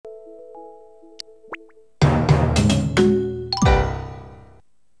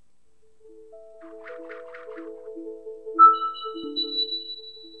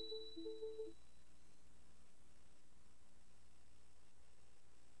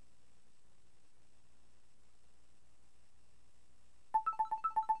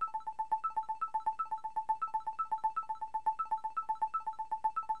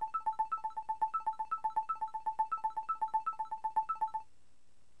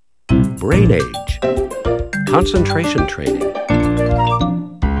brain age. Concentration training.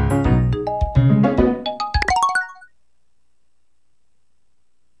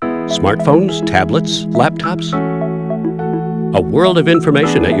 Smartphones, tablets, laptops. A world of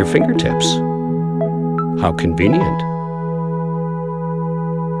information at your fingertips. How convenient.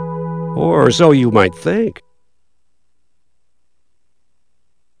 Or so you might think.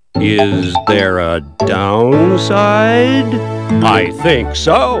 Is there a downside? I think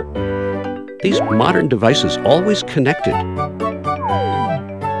so. These modern devices always connected.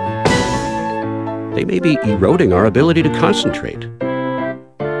 They may be eroding our ability to concentrate.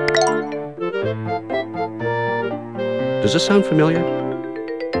 Does this sound familiar?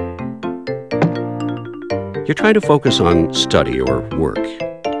 You're trying to focus on study or work.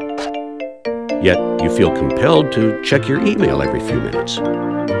 Yet you feel compelled to check your email every few minutes.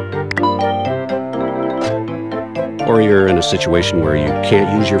 Or you're in a situation where you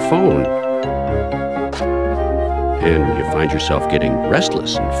can't use your phone and you find yourself getting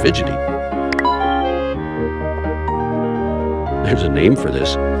restless and fidgety. There's a name for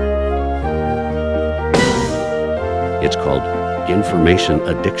this. It's called information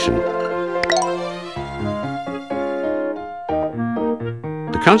addiction.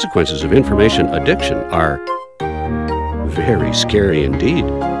 The consequences of information addiction are very scary indeed.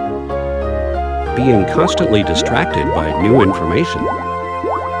 Being constantly distracted by new information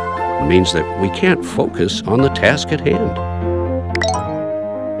means that we can't focus on the task at hand.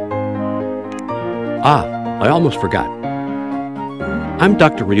 I almost forgot. I'm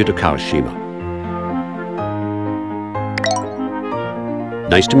Dr. Ryuta Kawashima.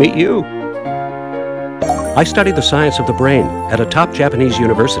 Nice to meet you. I study the science of the brain at a top Japanese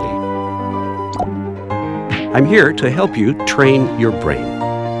university. I'm here to help you train your brain.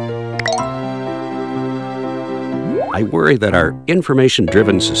 I worry that our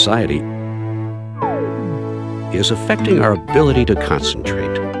information-driven society is affecting our ability to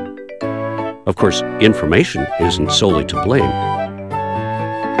concentrate. Of course, information isn't solely to blame.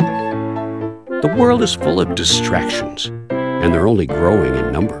 The world is full of distractions, and they're only growing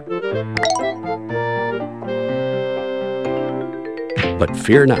in number. But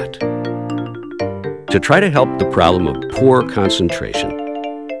fear not. To try to help the problem of poor concentration,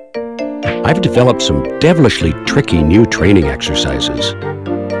 I've developed some devilishly tricky new training exercises.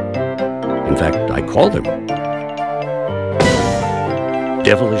 In fact, I call them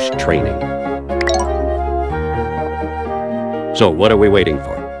Devilish Training. So what are we waiting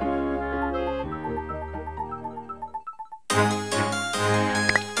for?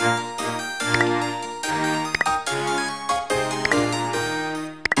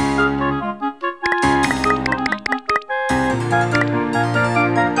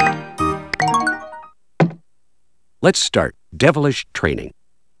 Let's start Devilish Training.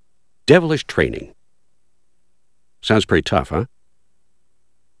 Devilish Training. Sounds pretty tough, huh?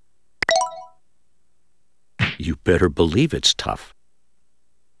 You better believe it's tough.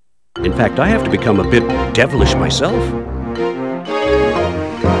 In fact, I have to become a bit devilish myself.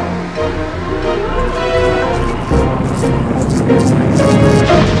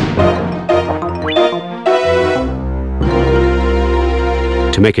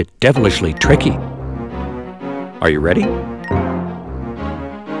 To make it devilishly tricky. Are you ready?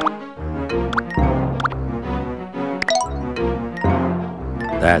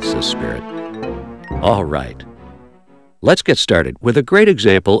 That's the spirit. All right. Let's get started with a great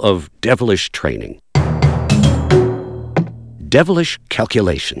example of devilish training. Devilish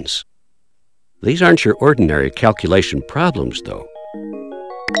calculations. These aren't your ordinary calculation problems, though.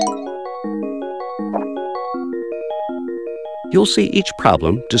 You'll see each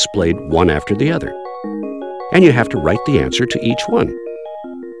problem displayed one after the other, and you have to write the answer to each one.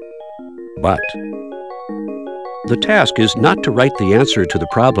 But the task is not to write the answer to the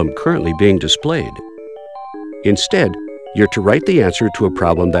problem currently being displayed. Instead, you're to write the answer to a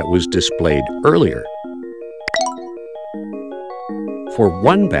problem that was displayed earlier. For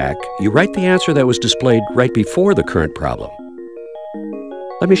one back, you write the answer that was displayed right before the current problem.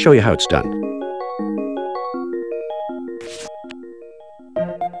 Let me show you how it's done.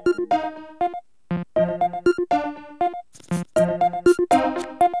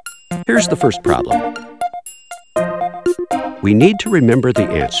 Here's the first problem. We need to remember the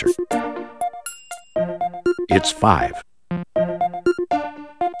answer. It's 5.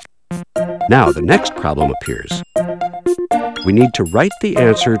 Now the next problem appears. We need to write the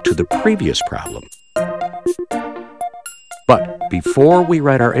answer to the previous problem. But before we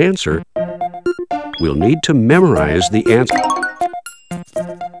write our answer, we'll need to memorize the answer.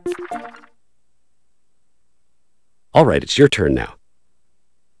 All right, it's your turn now.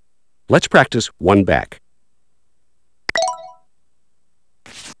 Let's practice one back.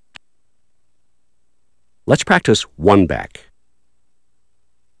 Let's practice one back.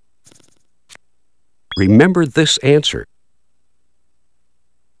 Remember this answer.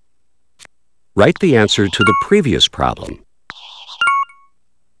 Write the answer to the previous problem.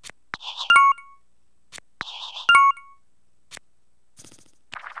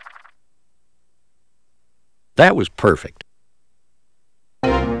 That was perfect.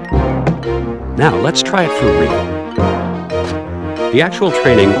 Now let's try it for real. The actual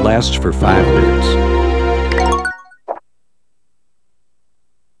training lasts for 5 minutes.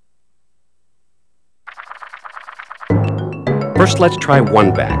 First, let's try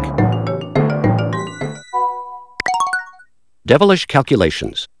one back. Devilish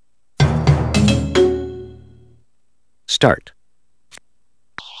calculations. Start.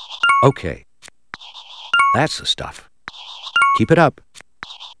 Okay. That's the stuff. Keep it up.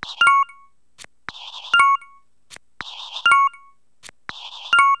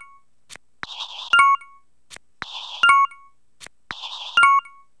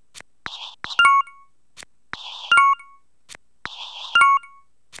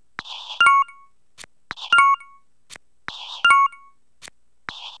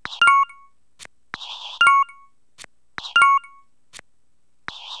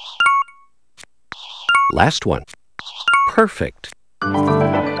 Last one. Perfect. You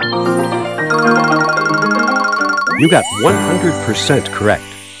got 100% correct.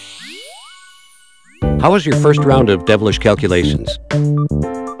 How was your first round of devilish calculations?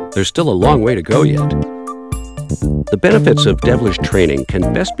 There's still a long way to go yet. The benefits of devilish training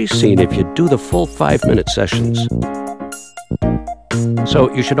can best be seen if you do the full 5-minute sessions.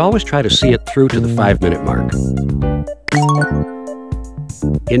 So you should always try to see it through to the 5-minute mark.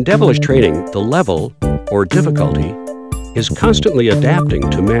 In devilish training, the level, or difficulty, is constantly adapting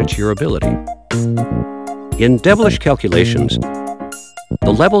to match your ability. In devilish calculations,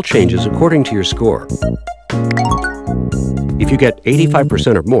 the level changes according to your score. If you get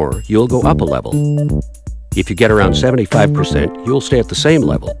 85% or more, you'll go up a level. If you get around 75%, you'll stay at the same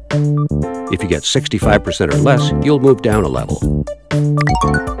level. If you get 65% or less, you'll move down a level.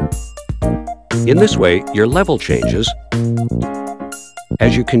 In this way, your level changes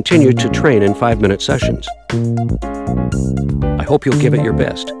as you continue to train in 5-minute sessions. I hope you'll give it your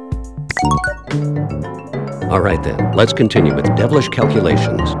best. All right then, let's continue with devilish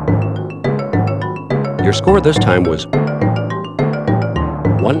calculations. Your score this time was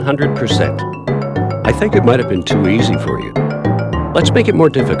 100%. I think it might have been too easy for you. Let's make it more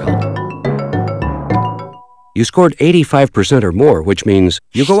difficult. You scored 85% or more, which means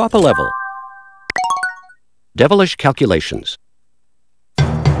you go up a level. Devilish calculations.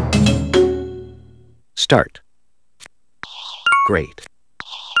 Start. Great.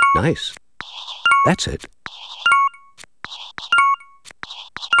 Nice. That's it.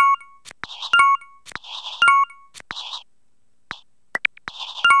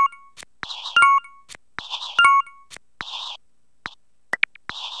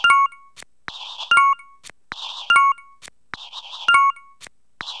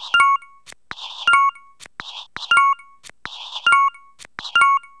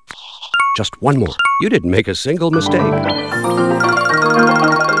 Just one more. You didn't make a single mistake.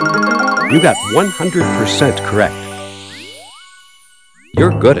 You got 100% correct.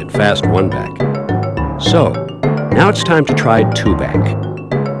 You're good at fast one back. So, now it's time to try two back.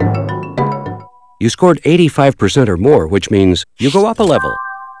 You scored 85% or more, which means you go up a level.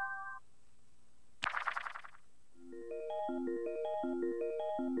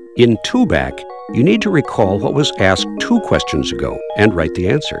 In two back, you need to recall what was asked 2 questions ago and write the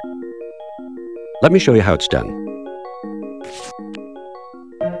answer. Let me show you how it's done.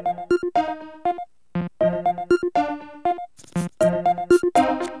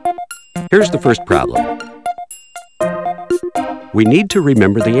 Here's the first problem. We need to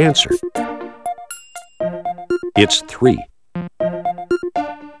remember the answer. It's 3.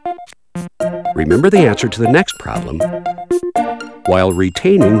 Remember the answer to the next problem while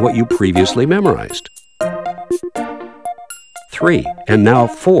retaining what you previously memorized. 3, and now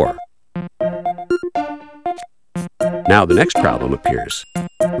 4. Now the next problem appears.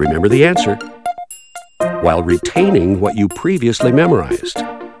 Remember the answer while retaining what you previously memorized.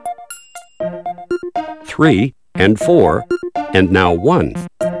 3 and 4, and now 1.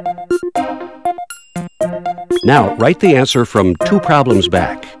 Now write the answer from 2 problems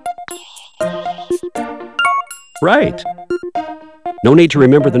back. Right. No need to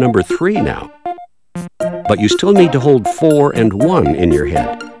remember the number 3 now. But you still need to hold 4 and 1 in your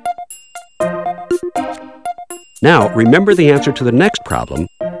head. Now, remember the answer to the next problem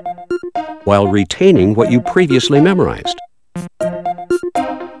while retaining what you previously memorized.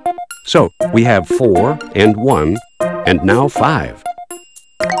 So, we have 4 and 1, and now 5.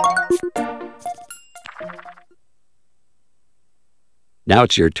 Now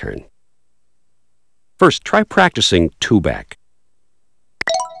it's your turn. First, try practicing 2-back.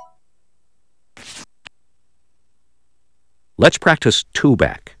 Let's practice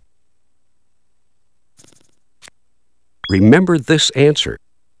 2-back. Remember this answer.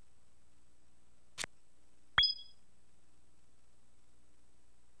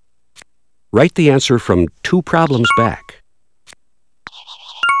 Write the answer from 2 problems back.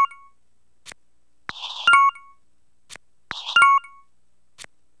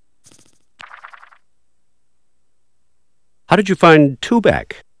 How did you find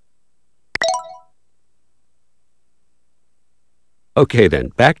 2-back? Okay then,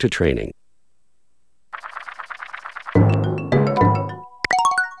 back to training.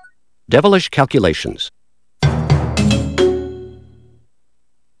 Devilish calculations.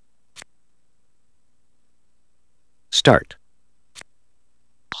 Start.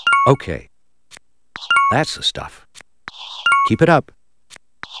 Okay. That's the stuff. Keep it up.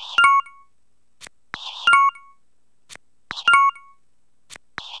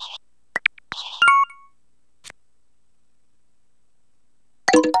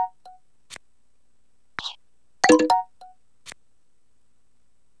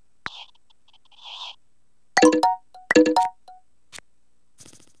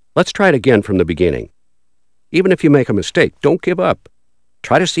 Let's try it again from the beginning. Even if you make a mistake, don't give up.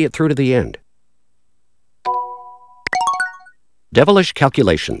 Try to see it through to the end. Devilish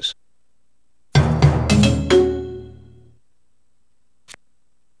calculations.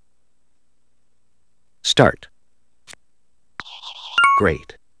 Start.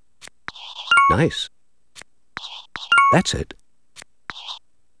 Great. Nice. That's it.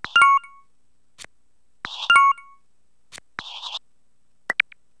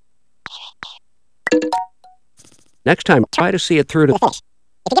 Next time, try to see it through to the finish.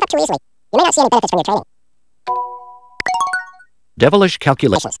 If you give up too easily, you may not see any benefits from your training. Devilish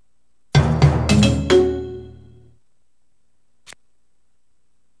calculations.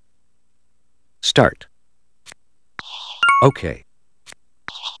 Start. Okay.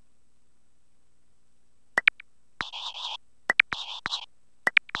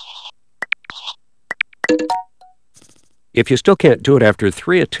 If you still can't do it after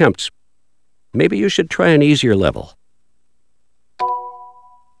 3 attempts, maybe you should try an easier level.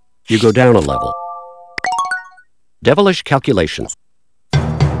 You go down a level. Devilish calculations.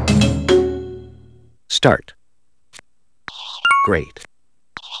 Start. Great.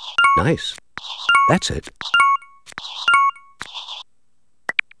 Nice. That's it.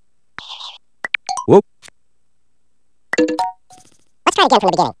 Whoop. Let's try again from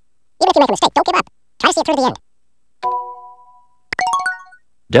the beginning. Even if you make a mistake, don't give up. Try to see it through to the end.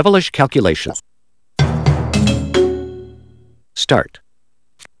 Devilish calculations. Start.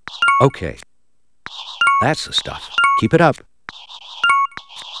 Okay. That's the stuff. Keep it up.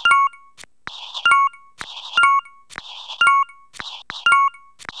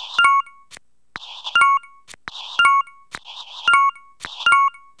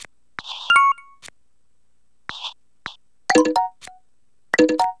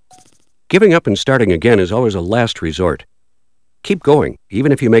 Giving up and starting again is always a last resort. Keep going,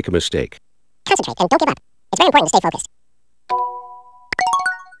 even if you make a mistake. Concentrate and don't give up. It's very important to stay focused.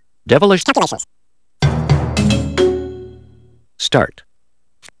 Devilish calculations. Start.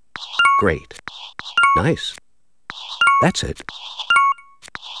 Great. Nice. That's it.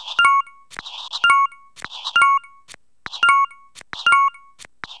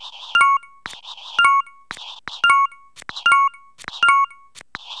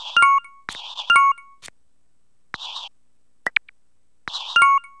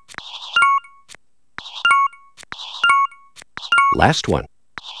 Last one.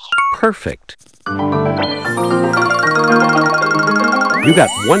 Perfect. You got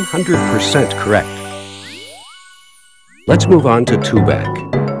 100% correct. Let's move on to 2-back.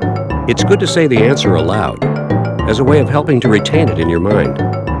 It's good to say the answer aloud, as a way of helping to retain it in your mind.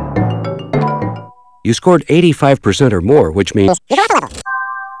 You scored 85% or more, which means you go up a level.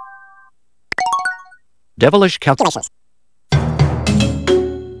 Devilish calculations.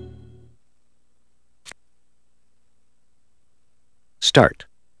 Start.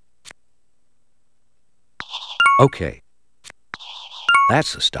 Okay.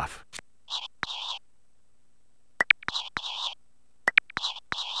 That's the stuff.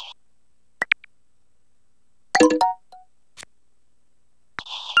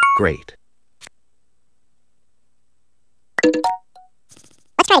 Great.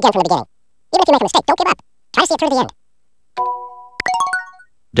 Let's try again from the beginning. Even if you make a mistake, don't give up. Try to see it through to the end.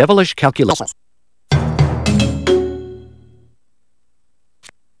 Devilish calculations.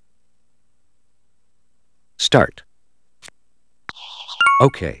 Start.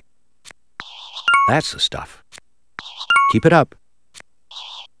 Okay. That's the stuff. Keep it up.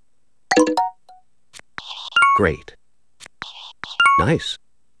 Great. Nice.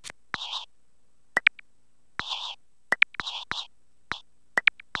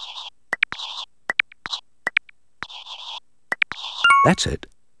 That's it.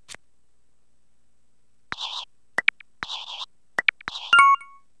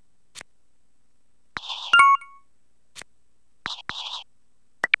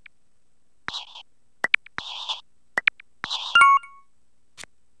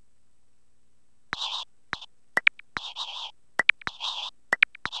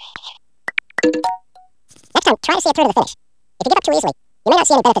 Next time, try to see it through to the finish. If you give up too easily, you may not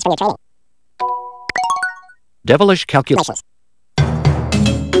see any benefits from your training. Devilish calculations.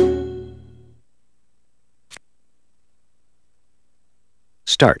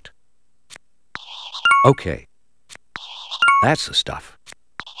 Start. Okay. That's the stuff.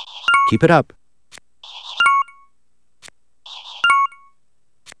 Keep it up.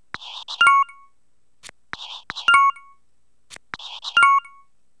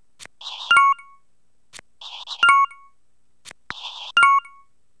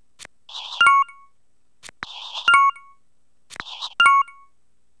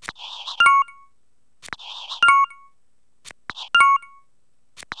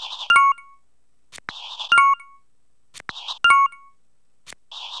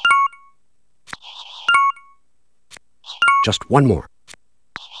 Just one more.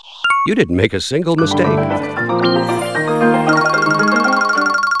 You didn't make a single mistake. You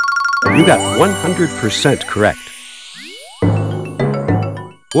got 100% correct.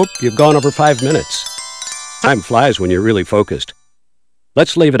 Whoop, you've gone over 5 minutes. Time flies when you're really focused.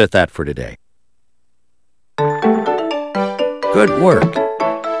 Let's leave it at that for today. Good work.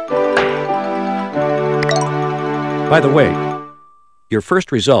 By the way, your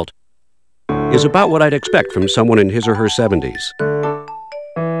first result is about what I'd expect from someone in his or her 70s.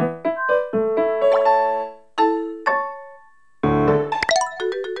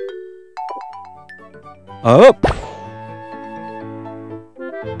 Up!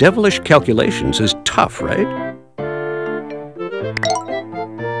 Devilish calculations is tough, right?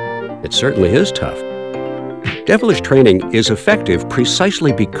 It certainly is tough. Devilish training is effective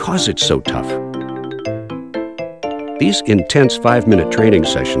precisely because it's so tough. These intense 5-minute training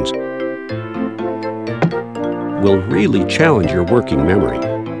sessions will really challenge your working memory.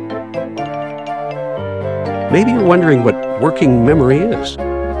 Maybe you're wondering what working memory is.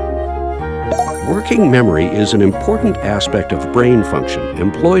 Working memory is an important aspect of brain function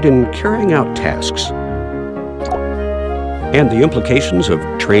employed in carrying out tasks. And the implications of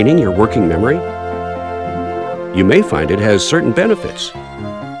training your working memory? You may find it has certain benefits.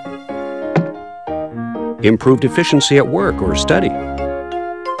 Improved efficiency at work or study.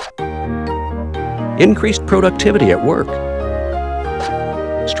 Increased productivity at work.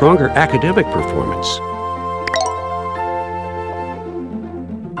 Stronger academic performance.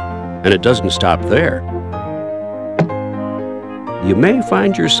 And it doesn't stop there. You may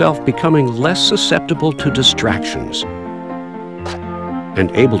find yourself becoming less susceptible to distractions and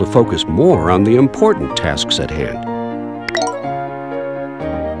able to focus more on the important tasks at hand.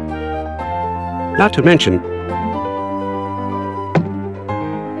 Not to mention,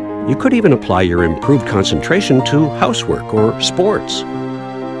 you could even apply your improved concentration to housework or sports.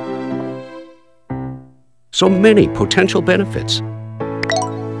 So many potential benefits.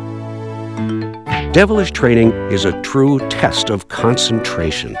 Devilish training is a true test of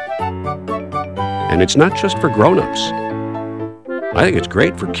concentration. And it's not just for grown-ups. I think it's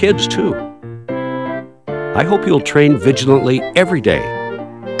great for kids, too. I hope you'll train vigilantly every day.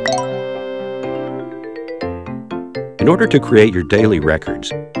 In order to create your daily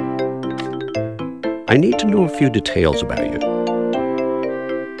records, I need to know a few details about you.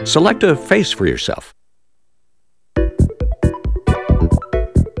 Select a face for yourself.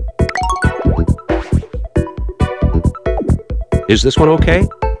 Is this one okay?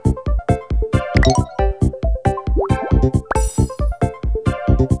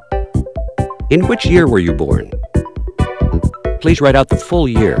 In which year were you born? Please write out the full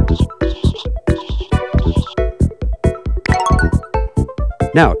year.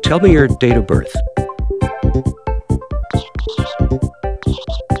 Now, tell me your date of birth.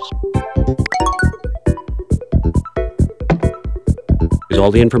 Is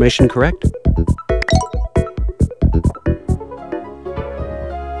all the information correct?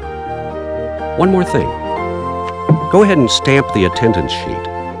 One more thing. Go ahead and stamp the attendance sheet.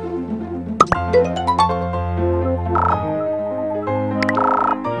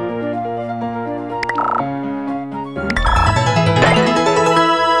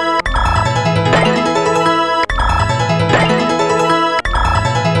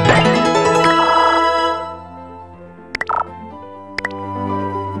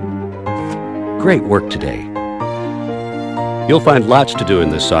 Great work today. You'll find lots to do in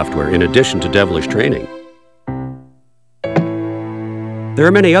this software in addition to Devilish Training. There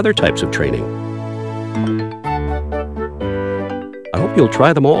are many other types of training. I hope you'll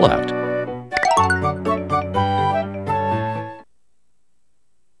try them all out.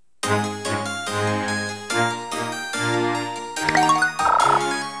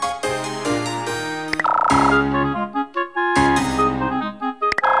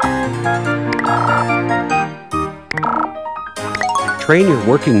 Train your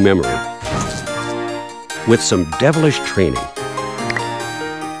working memory with some Devilish Training.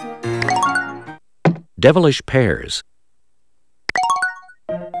 Devilish pairs.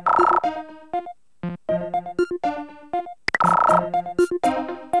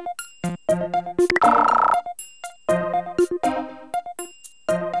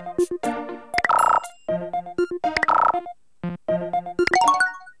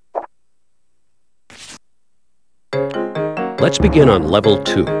 Let's begin on level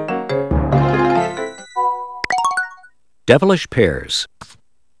 2. Devilish pairs.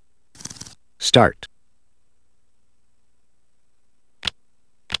 Start.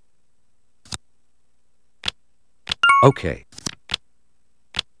 Okay.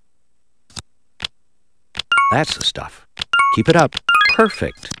 That's the stuff. Keep it up.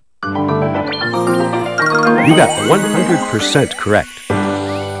 Perfect. You got 100% correct.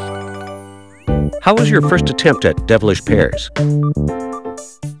 How was your first attempt at Devilish pairs?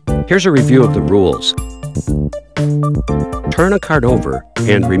 Here's a review of the rules. Turn a card over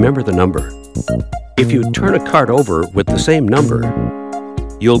and remember the number. If you turn a card over with the same number,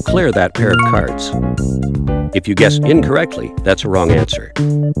 you'll clear that pair of cards. If you guess incorrectly, that's a wrong answer.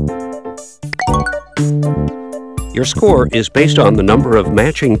 Your score is based on the number of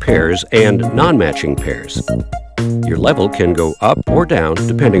matching pairs and non-matching pairs. Your level can go up or down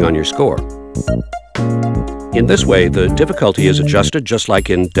depending on your score. In this way, the difficulty is adjusted just like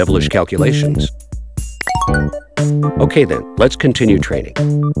in Devilish calculations. Okay then, let's continue training.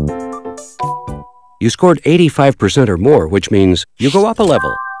 You scored 85% or more, which means you go up a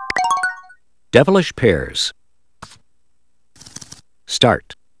level. Devilish pairs.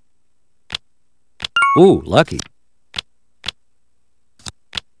 Start. Ooh, lucky.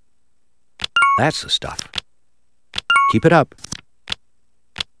 That's the stuff. Keep it up.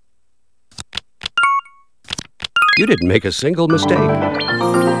 You didn't make a single mistake.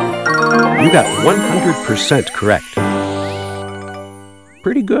 You got 100% correct.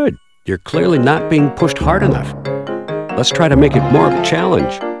 Pretty good. You're clearly not being pushed hard enough. Let's try to make it more of a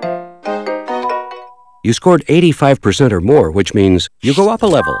challenge. You scored 85% or more, which means you go up a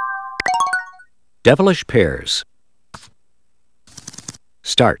level. Devilish pairs.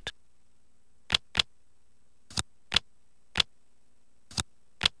 Start.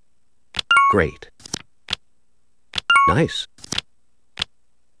 Great. Nice.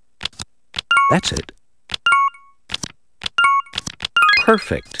 That's it.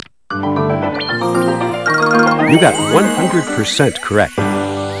 Perfect. You got 100% correct.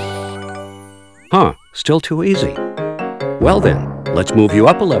 Huh, still too easy. Well then, let's move you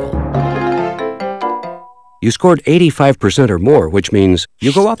up a level. You scored 85% or more, which means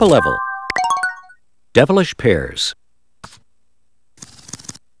you go up a level. Devilish pairs.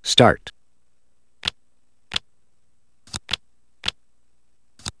 Start.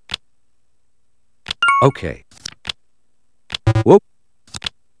 Okay. Whoop.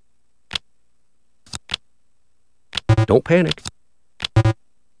 Don't panic.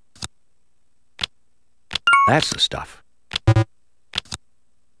 That's the stuff.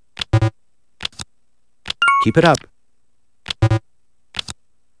 Keep it up.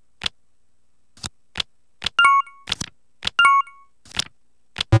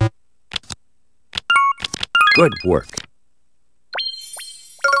 Good work.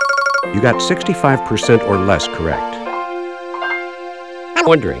 You got 65% or less correct. I'm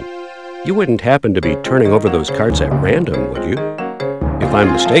wondering, you wouldn't happen to be turning over those cards at random, would you? If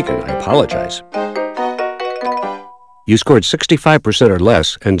I'm mistaken, I apologize. You scored 65% or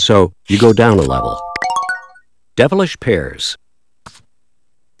less, and so you go down a level. Devilish pairs.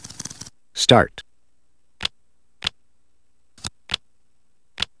 Start.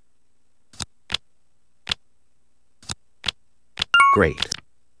 Great.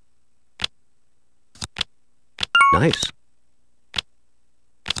 Nice.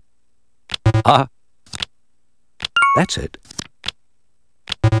 Ah. That's it.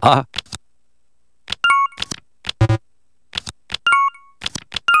 Ah.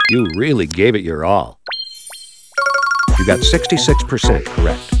 You really gave it your all. You got 66%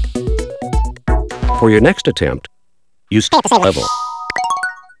 correct. For your next attempt, use level.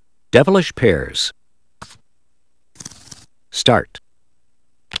 Devilish pairs. Start.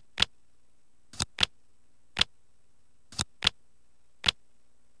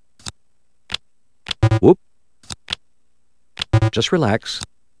 Whoop. Just relax.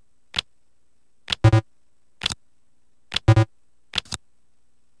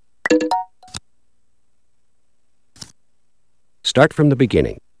 Start from the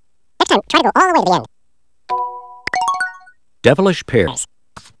beginning. Next time, try to go all the way to the end. Devilish pairs.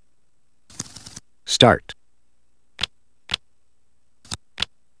 Start.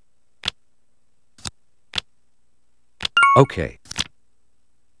 Okay.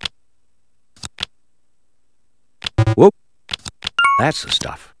 Whoop. That's the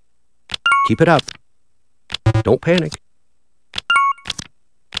stuff. Keep it up. Don't panic.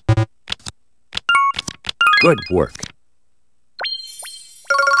 Good work.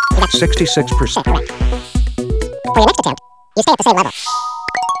 66%. Correct. For your next attempt, you stay at the same level.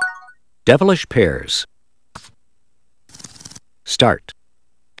 Devilish pairs. Start.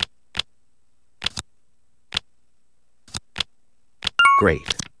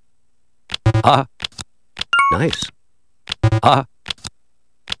 Great. Ah. Nice. Ah.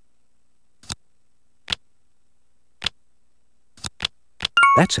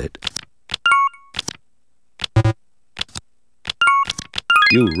 That's it.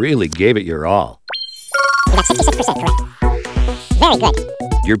 You really gave it your all. You got 66% correct. Very good.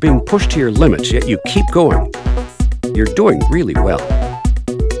 You're being pushed to your limits, yet you keep going. You're doing really well.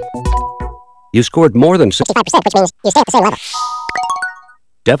 You scored more than 65%, which means you stay at the same level.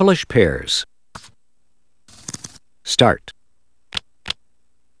 Devilish pairs. Start.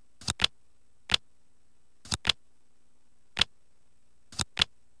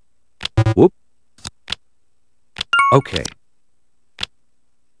 Whoop. Okay.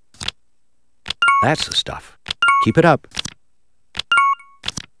 That's the stuff. Keep it up.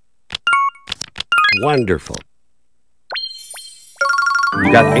 Wonderful.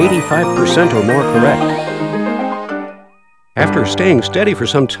 You got 85% or more correct. After staying steady for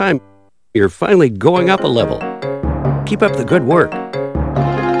some time, you're finally going up a level. Keep up the good work.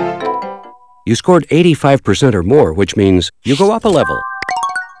 You scored 85% or more, which means you go up a level.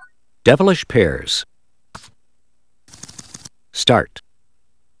 Devilish pairs. Start.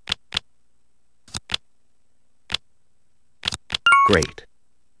 Great.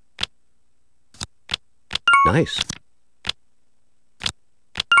 Nice.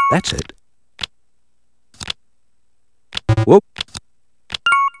 That's it. Whoop.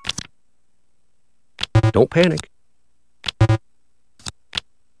 Don't panic.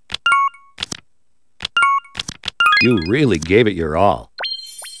 You really gave it your all.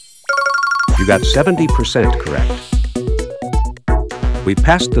 You got 70% correct. We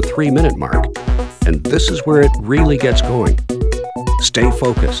passed the 3-minute mark, and this is where it really gets going. Stay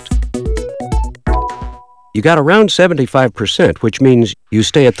focused. You got around 75%, which means you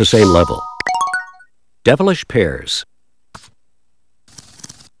stay at the same level. Devilish pairs.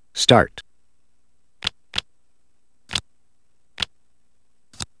 Start.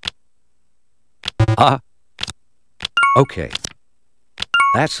 Ah. Okay.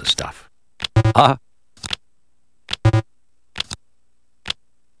 That's the stuff. Ah.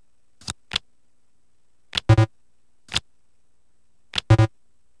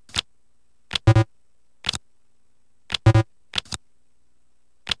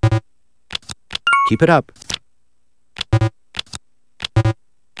 Keep it up.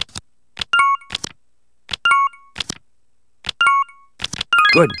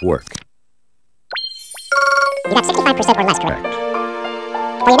 Good work. You got 65% or less correct.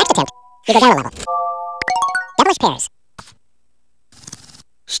 For your next attempt, you go down a level. Devilish pairs.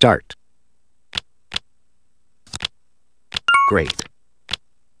 Start. Great.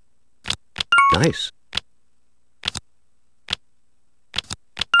 Nice.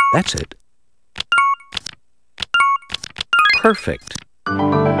 That's it. Perfect. You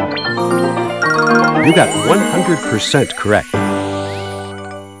got 100% correct.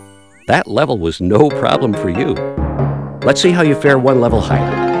 That level was no problem for you. Let's see how you fare one level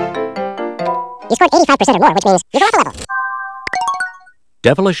higher. You scored 85% or more, which means you go up a level.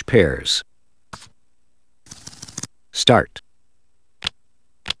 Devilish pairs. Start.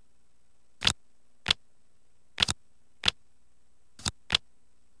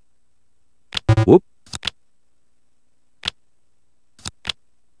 Whoop.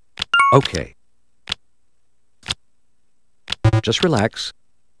 Okay. Just relax.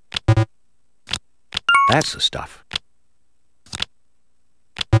 That's the stuff.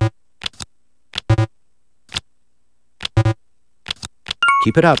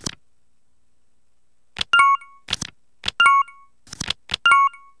 Keep it up.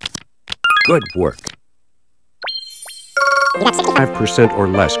 Good work. You got 65. 5% or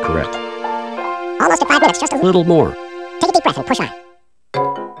less correct. Almost at 5 minutes, just a A little more. Take a deep breath and push on.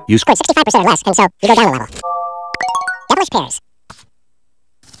 You Scored 65% or less, and so you go down a level. Devilish pairs.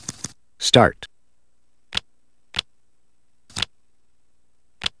 start.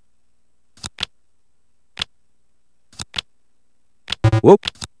 Whoop.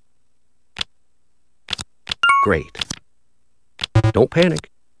 Great. Don't panic.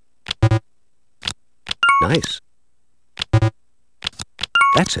 Nice.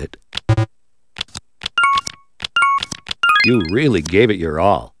 That's it. You really gave it your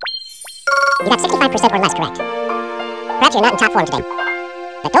all. You got 65% or less correct. Perhaps you're not in top form today.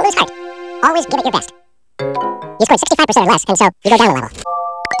 But don't lose heart. Always give it your best. You scored 65% or less, and so you go down a level.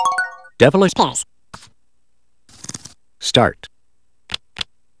 Devilish Pairs. start.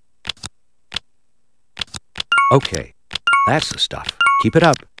 Okay, that's the stuff. Keep it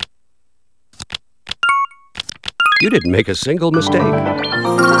up. You didn't make a single mistake. You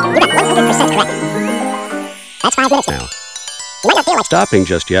got 100% correct. That's 5 minutes Now, You might not feel like stopping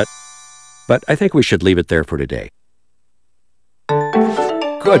just yet, but I think we should leave it there for today.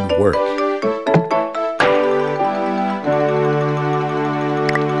 Good work.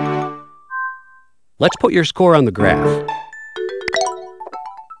 Let's put your score on the graph.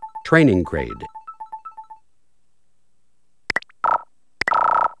 Training grade.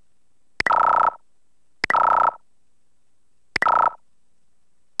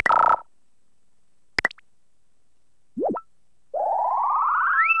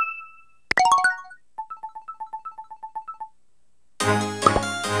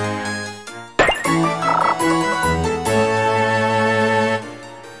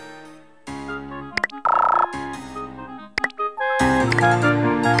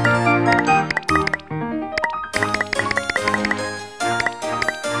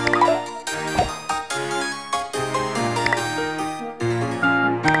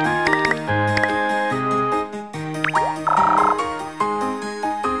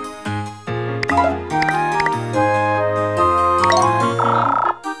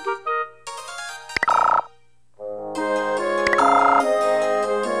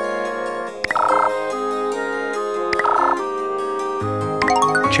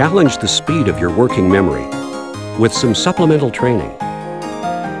 Challenge the speed of your working memory with some supplemental training.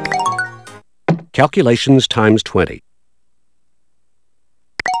 Calculations times 20.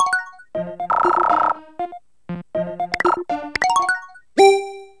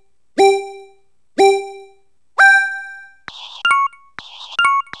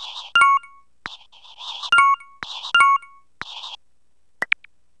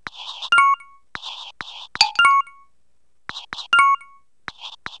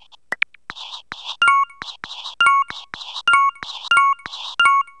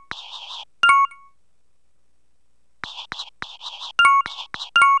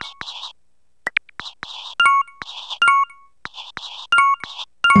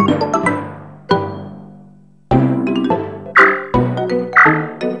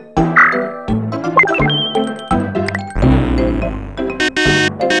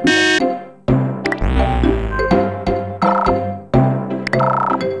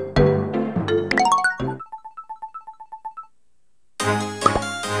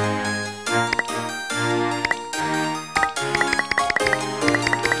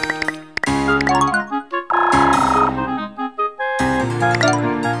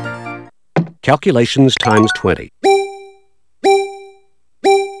 Calculations times 20.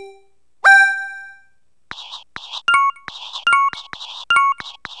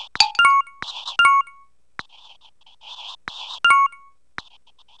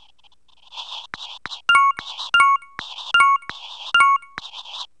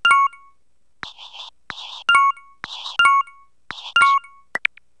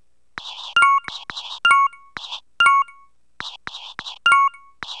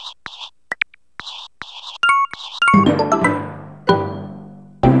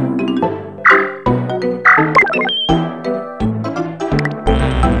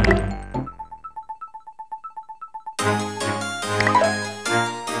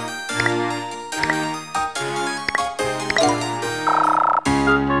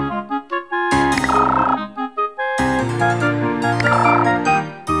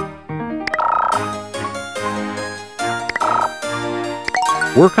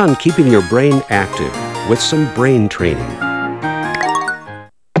 Work on keeping your brain active with some brain training.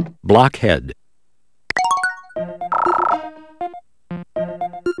 Blockhead.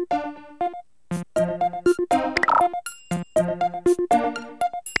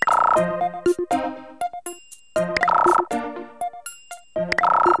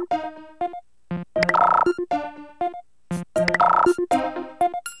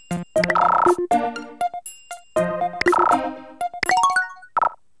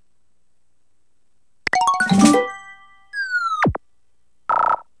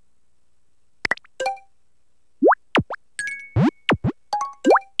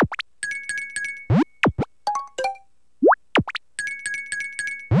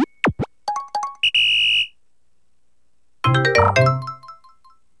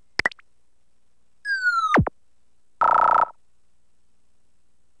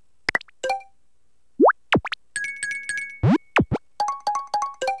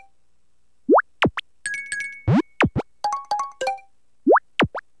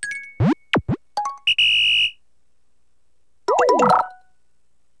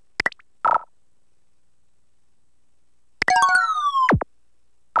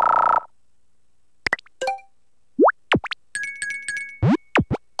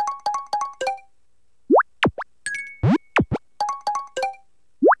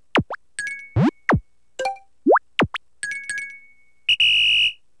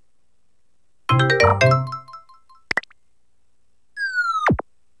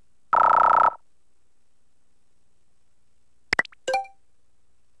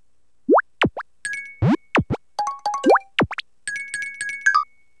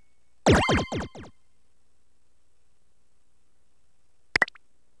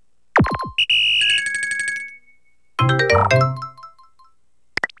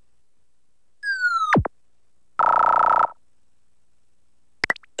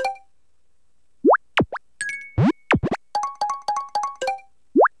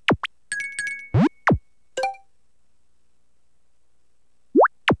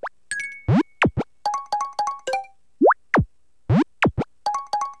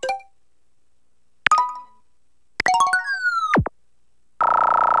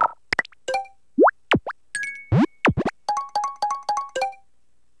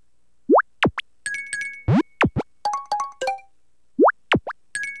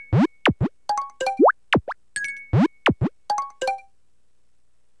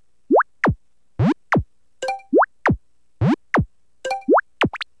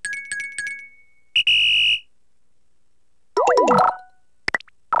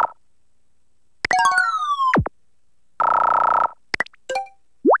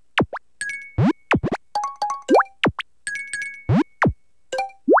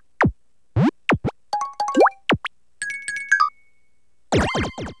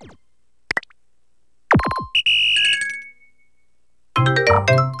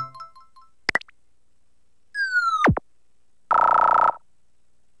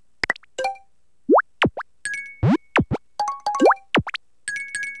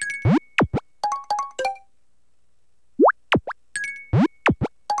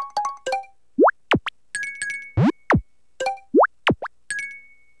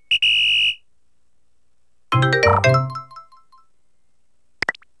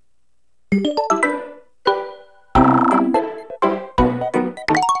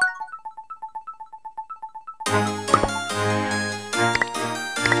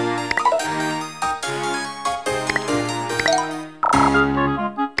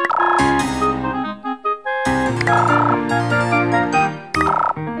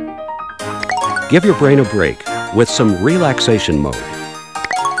 Give your brain a break with some relaxation mode.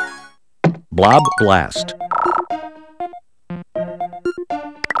 Blob Blast.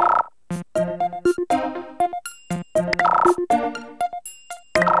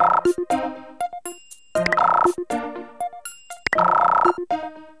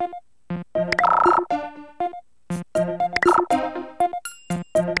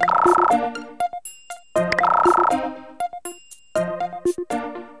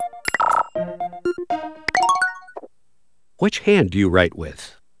 Which hand do you write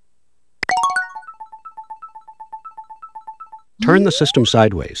with? Turn the system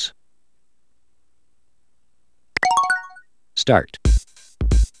sideways. Start.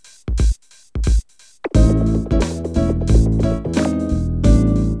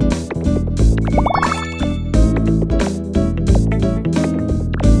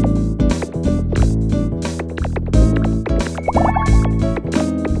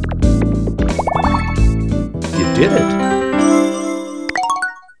 You did it!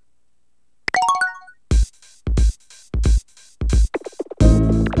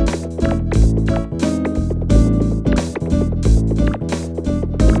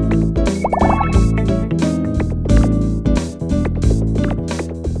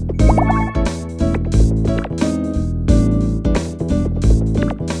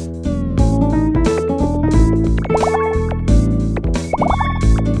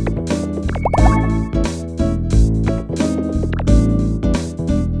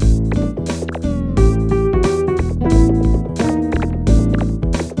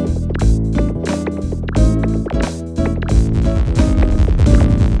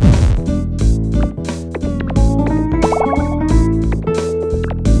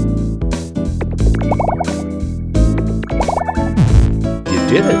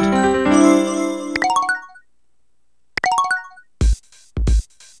 did it.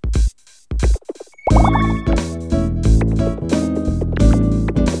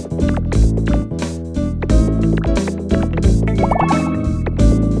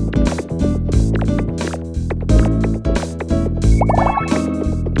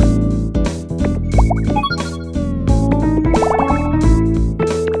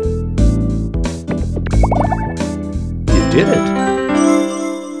 You did it.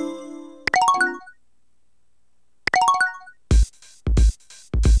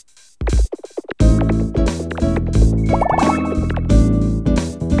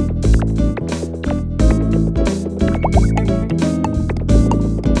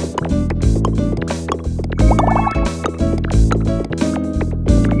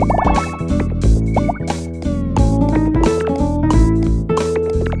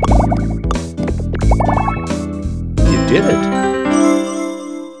 You did it.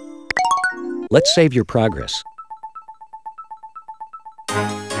 Let's save your progress.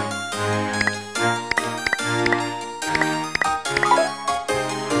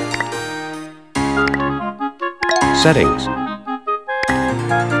 Settings.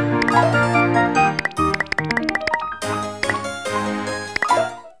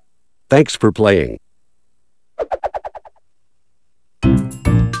 Thanks for playing.